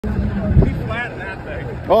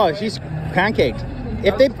Oh, she's pancaked.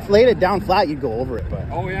 If they laid it down flat, you'd go over it, but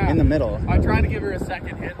oh yeah, in the middle. I tried to give her a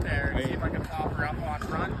second hit there and see if I could pop her up on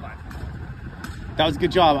front, but that was a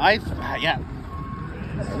good job. Yeah,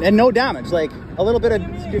 and no damage. Like a little bit of.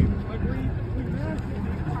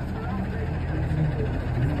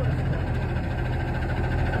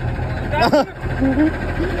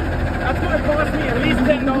 That's gonna cost me at least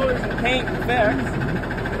 $10 in paint and fix.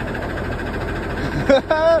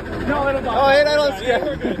 No, it'll not. Oh, hey, that'll yeah,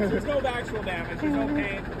 we're good. There's no actual damage. There's no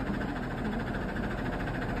paint.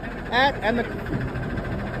 And the.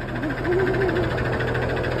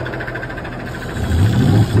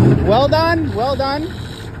 Well done. Well done.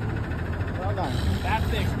 Well done. That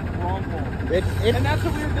thing's crumpled. And that's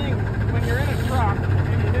the weird thing. When you're in a truck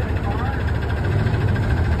and you hit a car.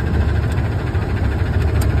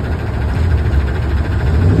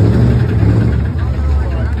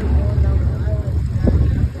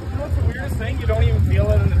 You don't even feel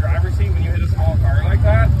it in the driver's seat when you hit a small car like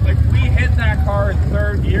that. Like we hit that car in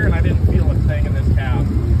third gear and I didn't feel a thing in this cab.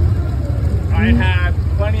 I had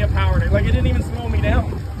plenty of power. Like it didn't even slow me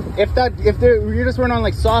down. If you just weren't on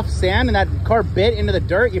like soft sand and that car bit into the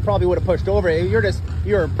dirt, you probably would have pushed over it.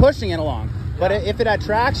 You're pushing it along. Yeah. But if it had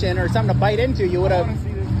traction or something to bite into, you would have. I want to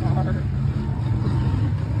see this car.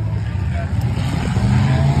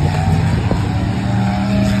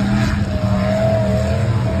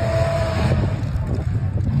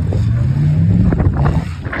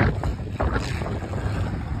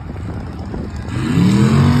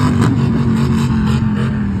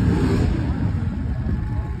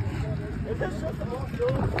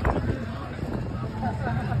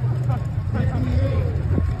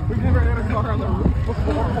 We've never had a car on the roof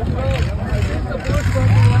before.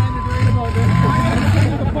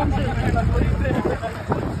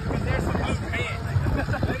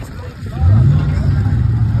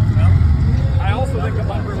 I also think the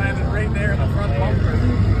bumper landed right there in the front bumper.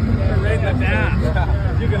 Right in the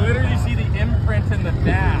dash. You can literally see the imprint in the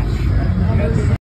dash.